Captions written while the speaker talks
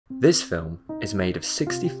This film is made of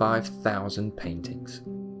 65,000 paintings.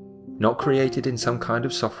 Not created in some kind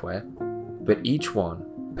of software, but each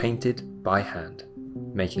one painted by hand,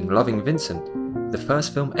 making Loving Vincent the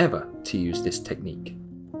first film ever to use this technique.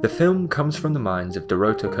 The film comes from the minds of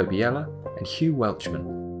Dorota Kobiela and Hugh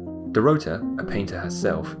Welchman. Dorota, a painter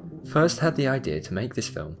herself, first had the idea to make this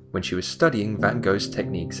film when she was studying Van Gogh's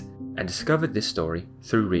techniques and discovered this story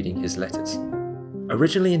through reading his letters.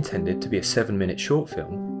 Originally intended to be a 7-minute short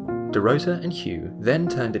film, Dorota and Hugh then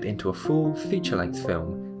turned it into a full feature-length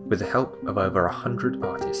film with the help of over 100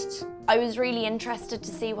 artists. I was really interested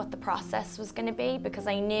to see what the process was going to be because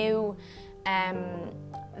I knew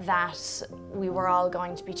that we were all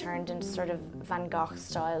going to be turned into sort of Van Gogh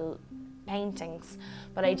style paintings,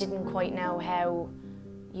 but I didn't quite know how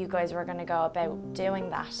you guys were going to go about doing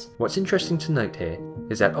that. What's interesting to note here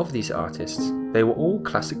is that of these artists, they were all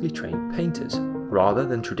classically trained painters rather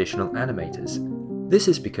than traditional animators. This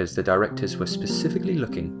is because the directors were specifically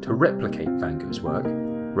looking to replicate Van Gogh's work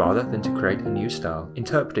rather than to create a new style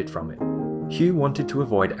interpreted from it. Hugh wanted to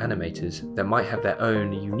avoid animators that might have their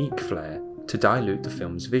own unique flair to dilute the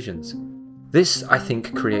film's visions. This, I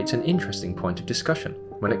think, creates an interesting point of discussion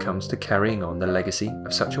when it comes to carrying on the legacy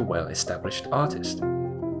of such a well-established artist.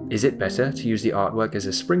 Is it better to use the artwork as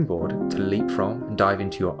a springboard to leap from and dive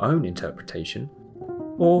into your own interpretation?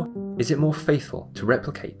 Or is it more faithful to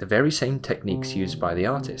replicate the very same techniques used by the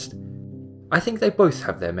artist? I think they both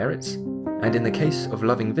have their merits, and in the case of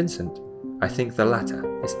Loving Vincent, I think the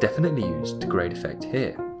latter is definitely used to great effect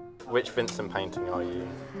here. Which Vincent painting are you?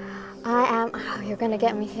 I am, oh, you're going to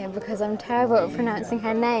get me here because I'm terrible at pronouncing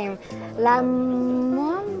her name. La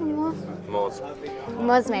Mosme.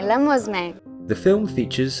 The film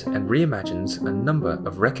features and reimagines a number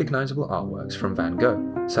of recognisable artworks from Van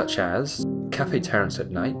Gogh, such as Café Terence at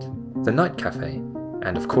Night, The Night Café,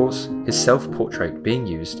 and of course his self-portrait being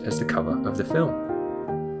used as the cover of the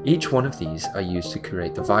film. Each one of these are used to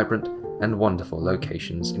create the vibrant and wonderful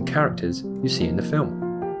locations and characters you see in the film.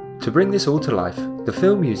 To bring this all to life, the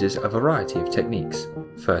film uses a variety of techniques.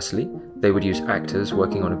 Firstly, they would use actors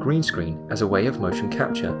working on a green screen as a way of motion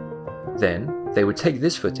capture. Then, they would take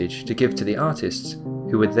this footage to give to the artists,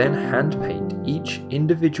 who would then hand paint each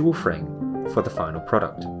individual frame for the final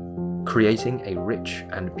product, creating a rich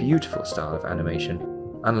and beautiful style of animation,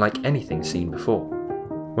 unlike anything seen before.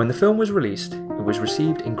 When the film was released, it was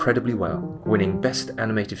received incredibly well, winning Best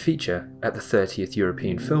Animated Feature at the 30th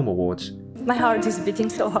European Film Awards. My heart is beating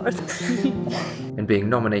so hard. And being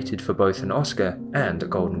nominated for both an Oscar and a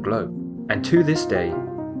Golden Globe. And to this day,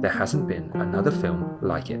 there hasn't been another film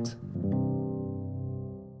like it.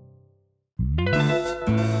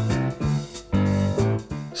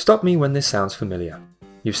 Stop me when this sounds familiar.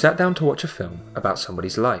 You've sat down to watch a film about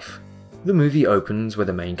somebody's life. The movie opens where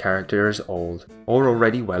the main character is old or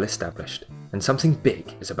already well established, and something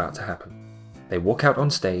big is about to happen. They walk out on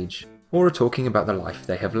stage, or are talking about the life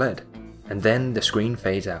they have led, and then the screen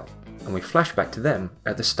fades out, and we flash back to them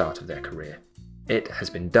at the start of their career. It has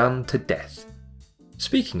been done to death.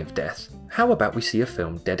 Speaking of death, how about we see a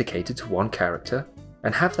film dedicated to one character,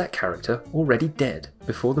 and have that character already dead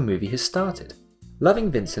before the movie has started?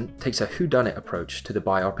 Loving Vincent takes a whodunit approach to the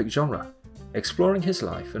biopic genre, exploring his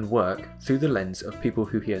life and work through the lens of people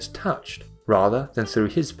who he has touched, rather than through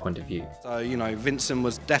his point of view. So, you know, Vincent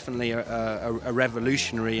was definitely a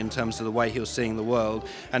revolutionary in terms of the way he was seeing the world,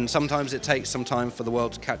 and sometimes it takes some time for the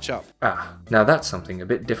world to catch up. Ah, now that's something a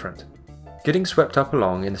bit different. Getting swept up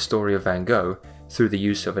along in the story of Van Gogh through the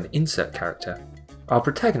use of an insert character, our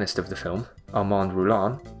protagonist of the film, Armand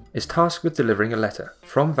Rouland, is tasked with delivering a letter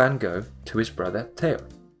from Van Gogh to his brother Theo.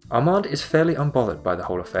 Armand is fairly unbothered by the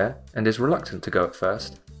whole affair and is reluctant to go at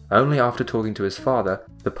first. Only after talking to his father,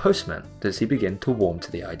 the postman, does he begin to warm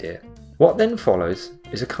to the idea. What then follows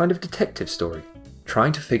is a kind of detective story,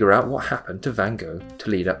 trying to figure out what happened to Van Gogh to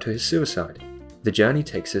lead up to his suicide. The journey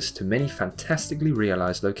takes us to many fantastically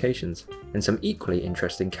realised locations and some equally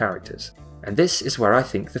interesting characters. And this is where I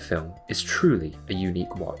think the film is truly a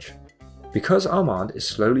unique watch. Because Armand is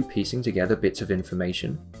slowly piecing together bits of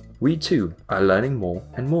information, we too are learning more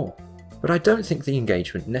and more. But I don't think the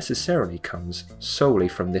engagement necessarily comes solely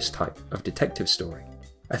from this type of detective story.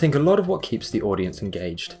 I think a lot of what keeps the audience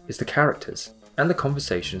engaged is the characters and the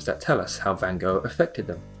conversations that tell us how Van Gogh affected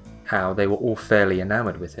them, how they were all fairly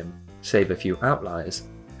enamoured with him, save a few outliers,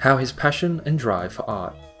 how his passion and drive for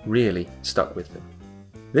art really stuck with them.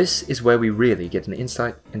 This is where we really get an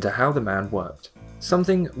insight into how the man worked,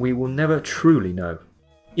 something we will never truly know.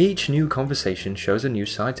 Each new conversation shows a new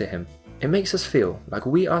side to him. It makes us feel like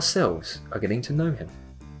we ourselves are getting to know him.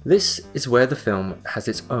 This is where the film has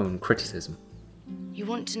its own criticism. You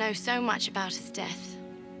want to know so much about his death.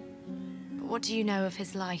 What do you know of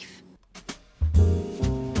his life?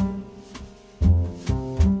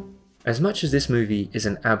 As much as this movie is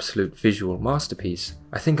an absolute visual masterpiece,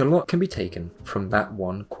 I think a lot can be taken from that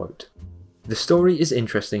one quote. The story is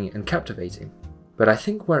interesting and captivating, but I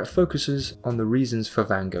think where it focuses on the reasons for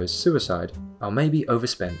Van Gogh's suicide are maybe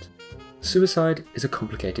overspent. Suicide is a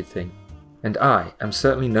complicated thing, and I am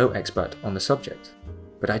certainly no expert on the subject,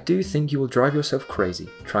 but I do think you will drive yourself crazy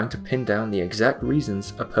trying to pin down the exact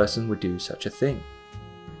reasons a person would do such a thing.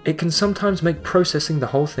 It can sometimes make processing the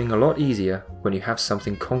whole thing a lot easier when you have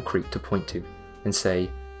something concrete to point to and say,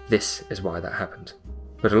 this is why that happened.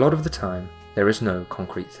 But a lot of the time, there is no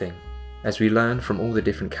concrete thing. As we learn from all the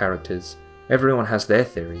different characters, everyone has their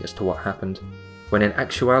theory as to what happened, when in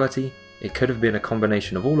actuality, it could have been a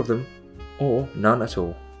combination of all of them, or none at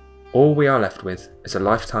all. All we are left with is a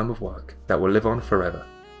lifetime of work that will live on forever,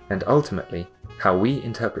 and ultimately, how we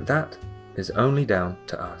interpret that is only down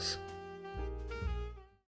to us.